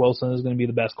think Zach Wilson is going to be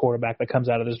the best quarterback that comes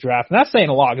out of this draft. And that's saying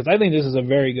a lot because I think this is a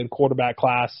very good quarterback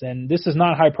class. And this is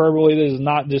not hyperbole. This is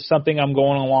not just something I'm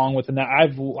going along with. And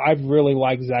I've really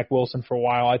liked Zach Wilson for a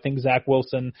while. I think Zach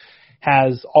Wilson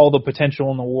has all the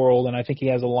potential in the world, and I think he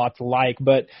has a lot to like.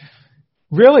 But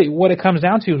really what it comes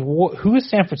down to is who is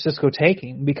San Francisco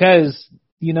taking? Because,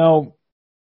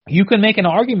 you can make an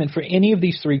argument for any of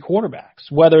these 3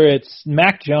 quarterbacks, whether it's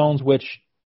Mac Jones, which –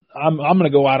 I'm going to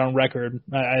go out on record.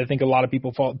 I think a lot of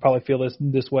people probably feel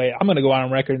this way. I'm going to go out on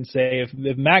record and say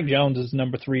if Mac Jones is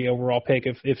number 3 overall pick,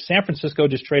 if San Francisco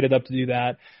just traded up to do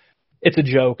that, it's a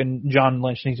joke, and John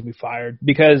Lynch needs to be fired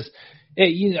because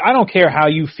I don't care how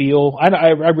you feel. I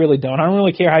really don't. I don't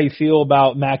really care how you feel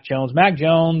about Mac Jones. Mac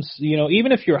Jones,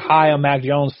 even if you're high on Mac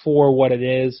Jones for what it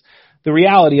is, the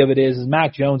reality of it is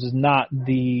Mac Jones is not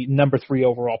the number 3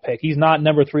 overall pick. He's not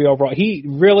number 3 overall. He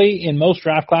really, in most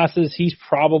draft classes, he's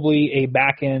probably a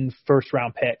back-end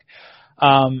first-round pick.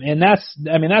 And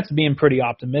that's being pretty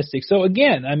optimistic. So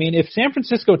again, if San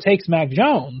Francisco takes Mac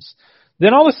Jones,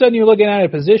 then all of a sudden you're looking at a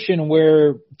position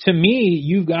where, to me,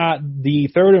 you've got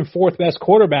the 3rd and 4th best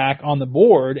quarterback on the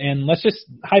board. And let's just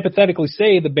hypothetically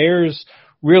say the Bears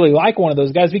really like one of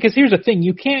those guys, because here's the thing,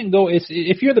 you can't go,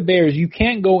 if you're the Bears, you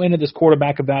can't go into this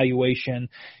quarterback evaluation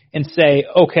and say,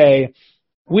 okay,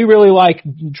 we really like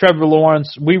Trevor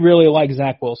Lawrence, we really like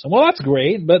Zach Wilson. Well, that's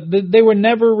great, but they were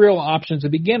never real options to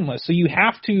begin with. So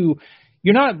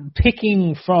you're not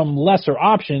picking from lesser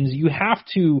options. You have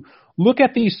to look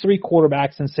at these 3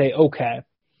 quarterbacks and say, okay,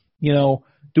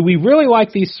 do we really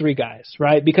like these 3 guys,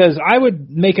 right? Because I would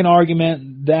make an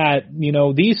argument that,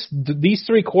 these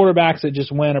 3 quarterbacks that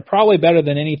just went are probably better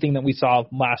than anything that we saw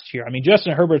last year.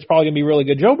 Justin Herbert's probably going to be really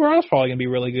good. Joe Burrow's probably going to be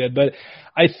really good. But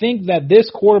I think that this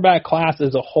quarterback class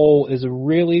as a whole is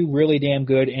really, really damn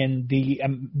good. And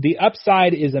the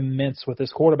upside is immense with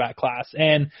this quarterback class.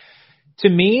 And to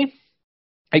me,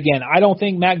 Again, I don't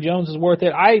think Mac Jones is worth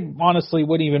it. I honestly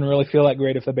wouldn't even really feel that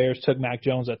great if the Bears took Mac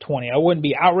Jones at 20. I wouldn't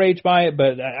be outraged by it,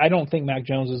 but I don't think Mac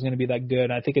Jones is going to be that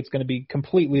good. I think it's going to be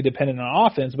completely dependent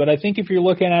on offense. But I think if you're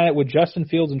looking at it with Justin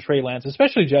Fields and Trey Lance,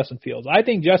 especially Justin Fields, I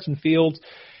think Justin Fields,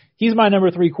 he's my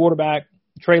number 3 quarterback.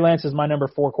 Trey Lance is my number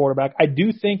 4 quarterback. I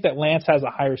do think that Lance has a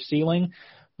higher ceiling,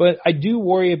 but I do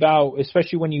worry about,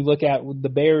 especially when you look at the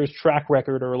Bears' track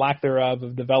record or lack thereof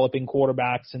of developing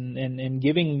quarterbacks and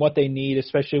giving what they need,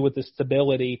 especially with the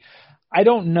stability. I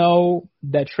don't know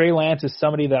that Trey Lance is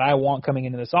somebody that I want coming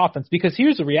into this offense, because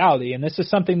here's the reality, and this is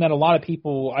something that a lot of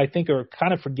people I think are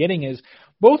kind of forgetting, is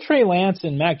both Trey Lance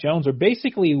and Mac Jones are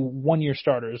basically one-year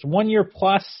starters, 1 year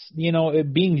plus,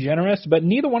 being generous, but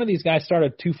neither one of these guys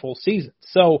started 2 full seasons.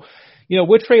 So,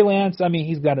 with Trey Lance, I mean,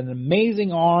 he's got an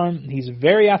amazing arm. He's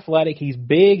very athletic. He's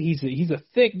big. He's a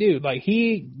thick dude. Like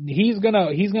he's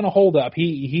gonna hold up.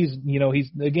 He's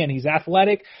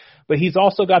athletic, but he's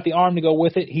also got the arm to go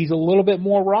with it. He's a little bit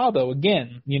more raw though.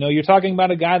 Again, you're talking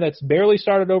about a guy that's barely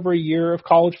started over a year of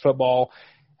college football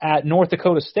at North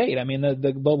Dakota State. I mean,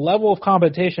 the level of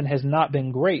competition has not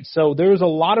been great. So there's a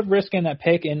lot of risk in that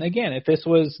pick. And again, if this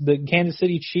was the Kansas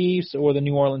City Chiefs or the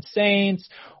New Orleans Saints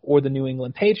or the New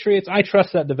England Patriots, I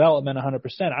trust that development 100%.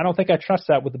 I don't think I trust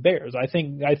that with the Bears. I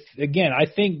think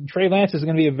Trey Lance is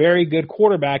going to be a very good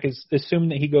quarterback, assuming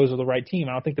that he goes to the right team.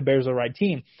 I don't think the Bears are the right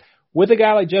team. With a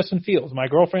guy like Justin Fields, my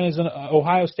girlfriend is an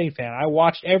Ohio State fan. I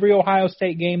watched every Ohio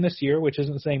State game this year, which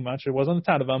isn't saying much. There wasn't a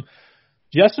ton of them.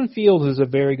 Justin Fields is a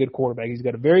very good quarterback. He's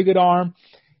got a very good arm.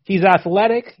 He's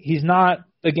athletic. He's not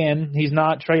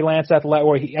Trey Lance athletic,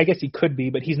 or I guess he could be,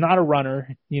 but he's not a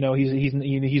runner.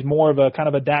 He's more of a kind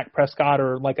of a Dak Prescott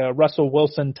or like a Russell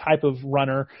Wilson type of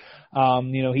runner.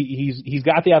 He's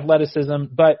got the athleticism,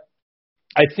 but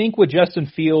I think with Justin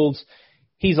Fields,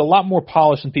 he's a lot more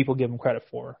polished than people give him credit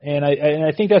for. And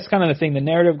I think that's kind of the thing, the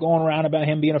narrative going around about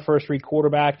him being a first-rate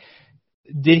quarterback.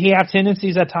 Did he have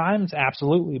tendencies at times?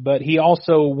 Absolutely. But he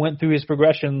also went through his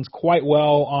progressions quite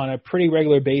well on a pretty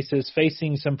regular basis,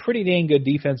 facing some pretty dang good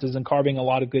defenses and carving a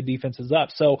lot of good defenses up.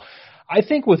 So I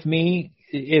think with me,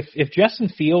 if Justin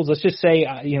Fields, let's just say,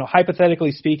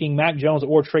 hypothetically speaking, Mac Jones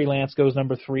or Trey Lance goes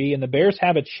number 3 and the Bears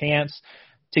have a chance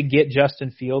to get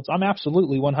Justin Fields, I'm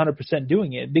absolutely 100%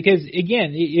 doing it, because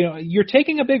again, you're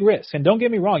taking a big risk. And don't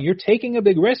get me wrong, you're taking a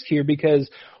big risk here because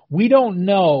we don't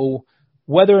know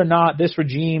whether or not this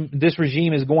regime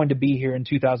is going to be here in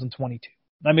 2022.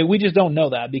 I mean, we just don't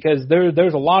know that, because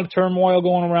there's a lot of turmoil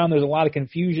going around. There's a lot of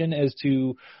confusion as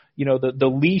to,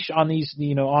 the leash on these,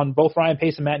 on both Ryan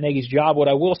Pace and Matt Nagy's job. What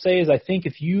I will say is I think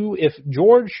if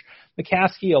George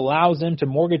McCaskey allows them to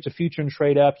mortgage the future and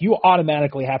trade up, you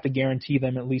automatically have to guarantee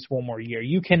them at least one more year.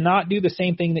 You cannot do the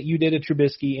same thing that you did at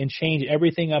Trubisky and change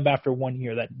everything up after 1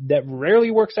 year. That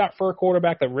rarely works out for a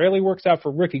quarterback. That rarely works out for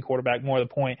a rookie quarterback, more to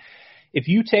the point. If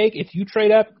you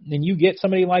trade up and you get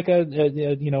somebody like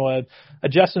a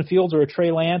Justin Fields or a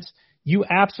Trey Lance, you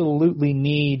absolutely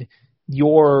need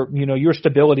your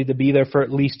stability to be there for at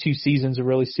least 2 seasons to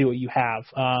really see what you have.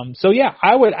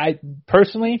 I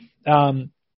personally,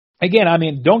 again, I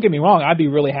mean, don't get me wrong, I'd be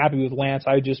really happy with Lance.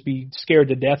 I would just be scared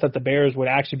to death that the Bears would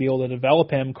actually be able to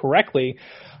develop him correctly.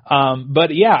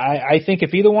 I think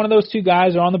if either one of those 2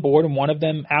 guys are on the board, and one of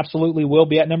them absolutely will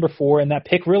be at number 4, and that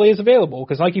pick really is available,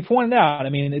 because like you pointed out, I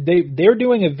mean, they're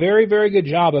doing a very, very good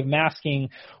job of masking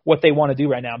what they want to do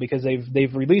right now, because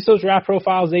they've released those draft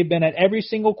profiles. They've been at every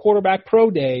single quarterback pro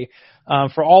day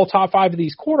for all top 5 of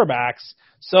these quarterbacks.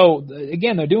 So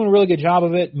again, they're doing a really good job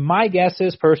of it. My guess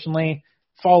is, personally,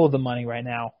 follow the money right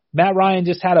now. Matt Ryan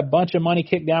just had a bunch of money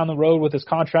kicked down the road with his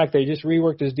contract. They just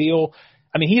reworked his deal.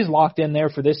 I mean, he's locked in there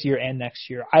for this year and next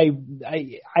year. I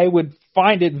would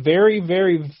find it very,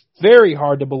 very, very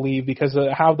hard to believe, because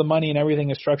of how the money and everything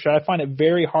is structured. I find it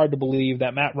very hard to believe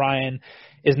that Matt Ryan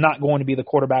is not going to be the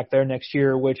quarterback there next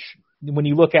year, which, when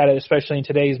you look at it, especially in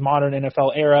today's modern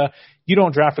NFL era, you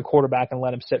don't draft a quarterback and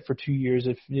let him sit for 2 years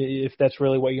if that's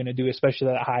really what you're going to do, especially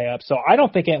that high up. So I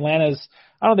don't think Atlanta's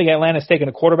taking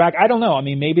a quarterback. I don't know. I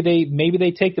mean, maybe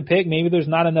they take the pick. Maybe there's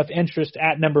not enough interest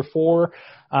at number 4,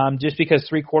 just because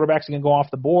 3 quarterbacks are going to go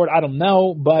off the board. I don't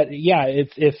know. But yeah,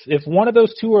 if one of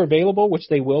those 2 are available, which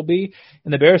they will be,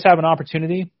 and the Bears have an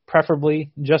opportunity,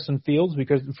 preferably Justin Fields,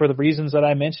 because for the reasons that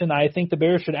I mentioned, I think the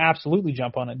Bears should absolutely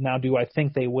jump on it. Now, do I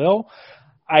think they will?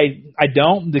 I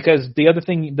don't, because the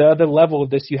other level of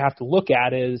this you have to look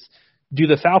at is, do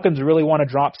the Falcons really want to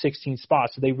drop 16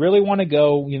 spots? Do they really want to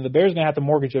go, the Bears are going to have to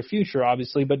mortgage their future,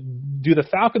 obviously, but do the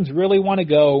Falcons really want to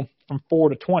go from 4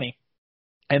 to 20?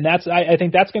 And I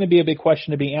think that's going to be a big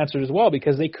question to be answered as well,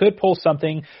 because they could pull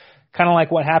something kind of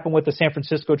like what happened with the San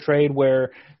Francisco trade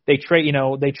where they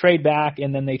trade back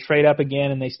and then they trade up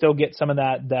again and they still get some of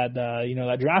that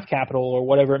draft capital or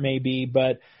whatever it may be.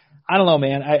 But I don't know,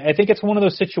 man. I think it's one of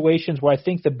those situations where I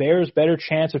think the Bears' better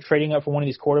chance of trading up for one of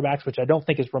these quarterbacks, which I don't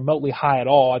think is remotely high at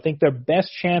all. I think their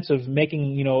best chance of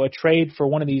making, a trade for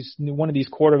one of these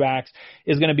quarterbacks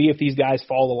is going to be if these guys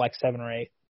fall to like 7 or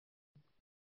 8.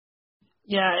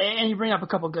 Yeah, and you bring up a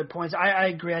couple of good points. I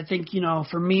agree. I think,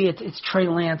 for me, it's Trey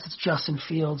Lance, it's Justin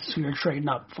Fields who you're trading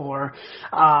up for.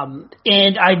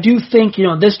 And I do think,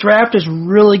 this draft is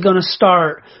really going to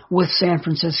start with San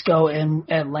Francisco and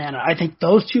Atlanta. I think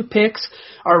those 2 picks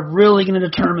are really going to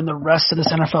determine the rest of this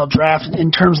NFL draft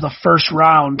in terms of the first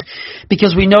round,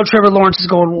 because we know Trevor Lawrence is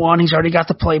going 1. He's already got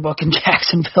the playbook in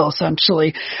Jacksonville,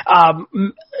 essentially.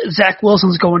 Zach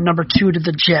Wilson's going number 2 to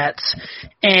the Jets,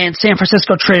 and San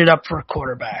Francisco traded up for a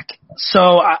quarterback.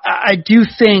 So I do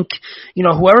think,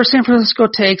 whoever San Francisco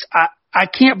takes, I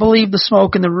can't believe the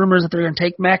smoke and the rumors that they're going to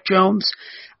take Mac Jones.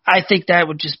 I think that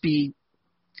would just be,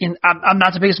 I'm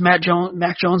not the biggest Mac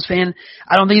Jones fan.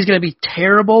 I don't think he's going to be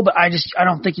terrible, but I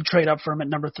don't think you trade up for him at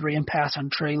number 3 and pass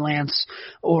on Trey Lance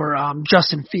or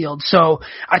Justin Fields. So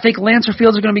I think Lance or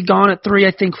Fields are going to be gone at 3.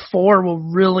 I think 4 will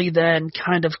really then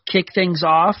kind of kick things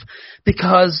off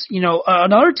because,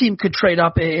 another team could trade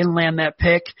up and land that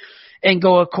pick and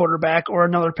go a quarterback or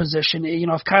another position.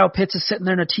 If Kyle Pitts is sitting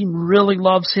there and a team really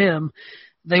loves him,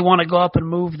 they want to go up and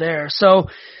move there. So,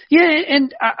 yeah,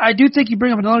 and I do think you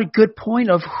bring up another good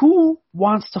point of who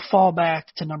wants to fall back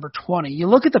to number 20. You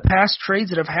look at the past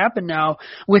trades that have happened now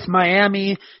with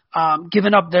Miami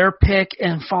giving up their pick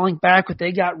and falling back, but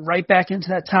they got right back into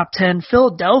that top 10.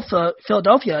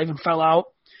 Philadelphia even fell out,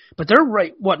 but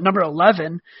they're number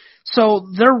 11. So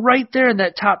they're right there in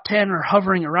that top 10 or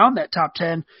hovering around that top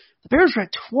 10. The Bears are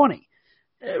at 20.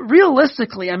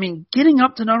 Realistically, getting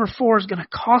up to number 4 is going to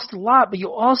cost a lot, but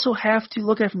you also have to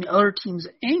look at it from the other team's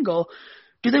angle.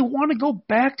 Do they want to go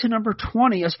back to number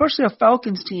 20, especially a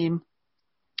Falcons team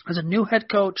as a new head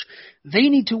coach? They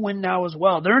need to win now as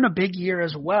well. They're in a big year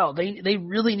as well. They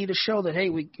really need to show that, hey,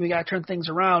 we got to turn things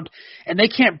around, and they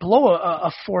can't blow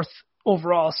a 4th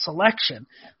overall selection.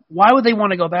 Why would they want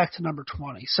to go back to number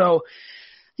 20? So,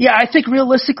 yeah, I think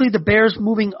realistically the Bears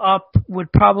moving up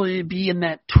would probably be in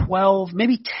that 12,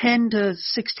 maybe 10 to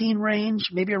 16 range,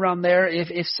 maybe around there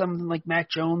if something like Mac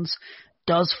Jones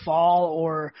does fall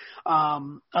or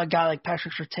a guy like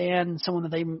Patrick Surtain, someone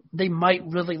that they might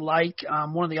really like,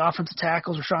 one of the offensive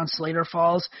tackles, Rashawn Slater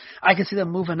falls. I can see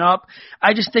them moving up.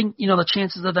 I just think, the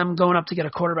chances of them going up to get a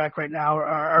quarterback right now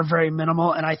are very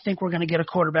minimal, and I think we're going to get a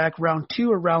quarterback round 2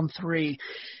 or round 3.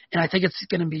 And I think it's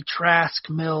going to be Trask,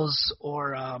 Mills,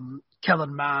 or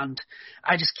Kellen Mond.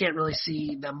 I just can't really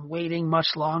see them waiting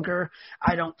much longer.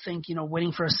 I don't think,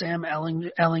 waiting for a Sam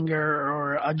Ehlinger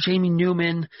or a Jamie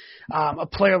Newman, a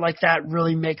player like that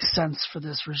really makes sense for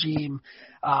this regime,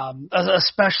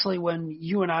 especially when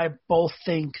you and I both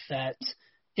think that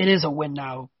it is a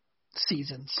win-now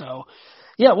season. So,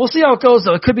 yeah, we'll see how it goes,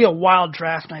 though. It could be a wild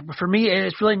draft night, but for me,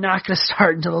 it's really not going to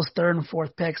start until those 3rd and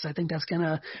 4th picks. I think that's going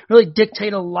to really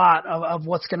dictate a lot of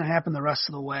what's going to happen the rest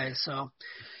of the way. So,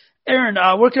 Aaron,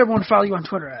 where can everyone follow you on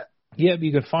Twitter at? Yep,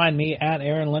 you can find me at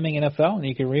Aaron Lemming NFL, and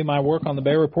you can read my work on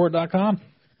thebearreport.com.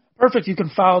 Perfect. You can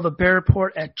follow the Bear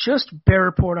Report at just Bear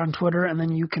Report on Twitter, and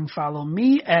then you can follow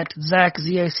me at Zach,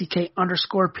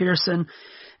 ZACK_Pearson.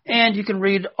 And you can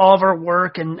read all of our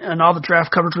work and all the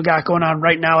draft coverage we got going on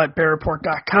right now at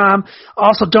BearReport.com.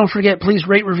 Also, don't forget, please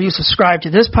rate, review, subscribe to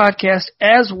this podcast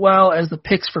as well as the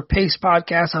Picks for Pace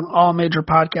podcast on all major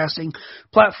podcasting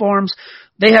platforms.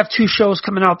 They have 2 shows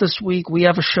coming out this week. We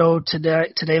have a show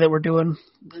today that we're doing,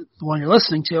 the one you're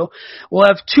listening to. We'll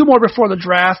have 2 more before the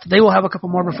draft. They will have a couple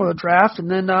more before the draft.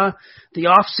 And then the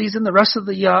off-season, the rest of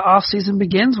the off-season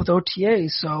begins with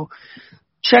OTAs. So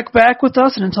check back with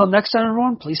us, and until next time,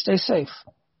 everyone, please stay safe.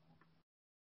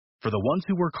 For the ones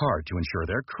who work hard to ensure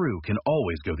their crew can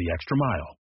always go the extra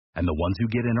mile, and the ones who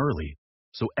get in early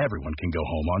so everyone can go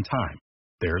home on time,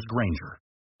 there's Grainger,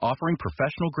 offering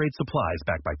professional-grade supplies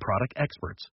backed by product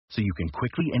experts so you can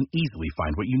quickly and easily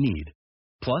find what you need.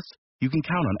 Plus, you can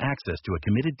count on access to a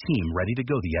committed team ready to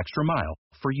go the extra mile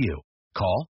for you.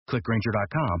 Call, click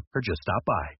Grainger.com, or just stop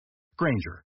by.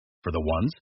 Grainger, for the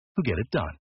ones who get it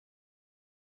done.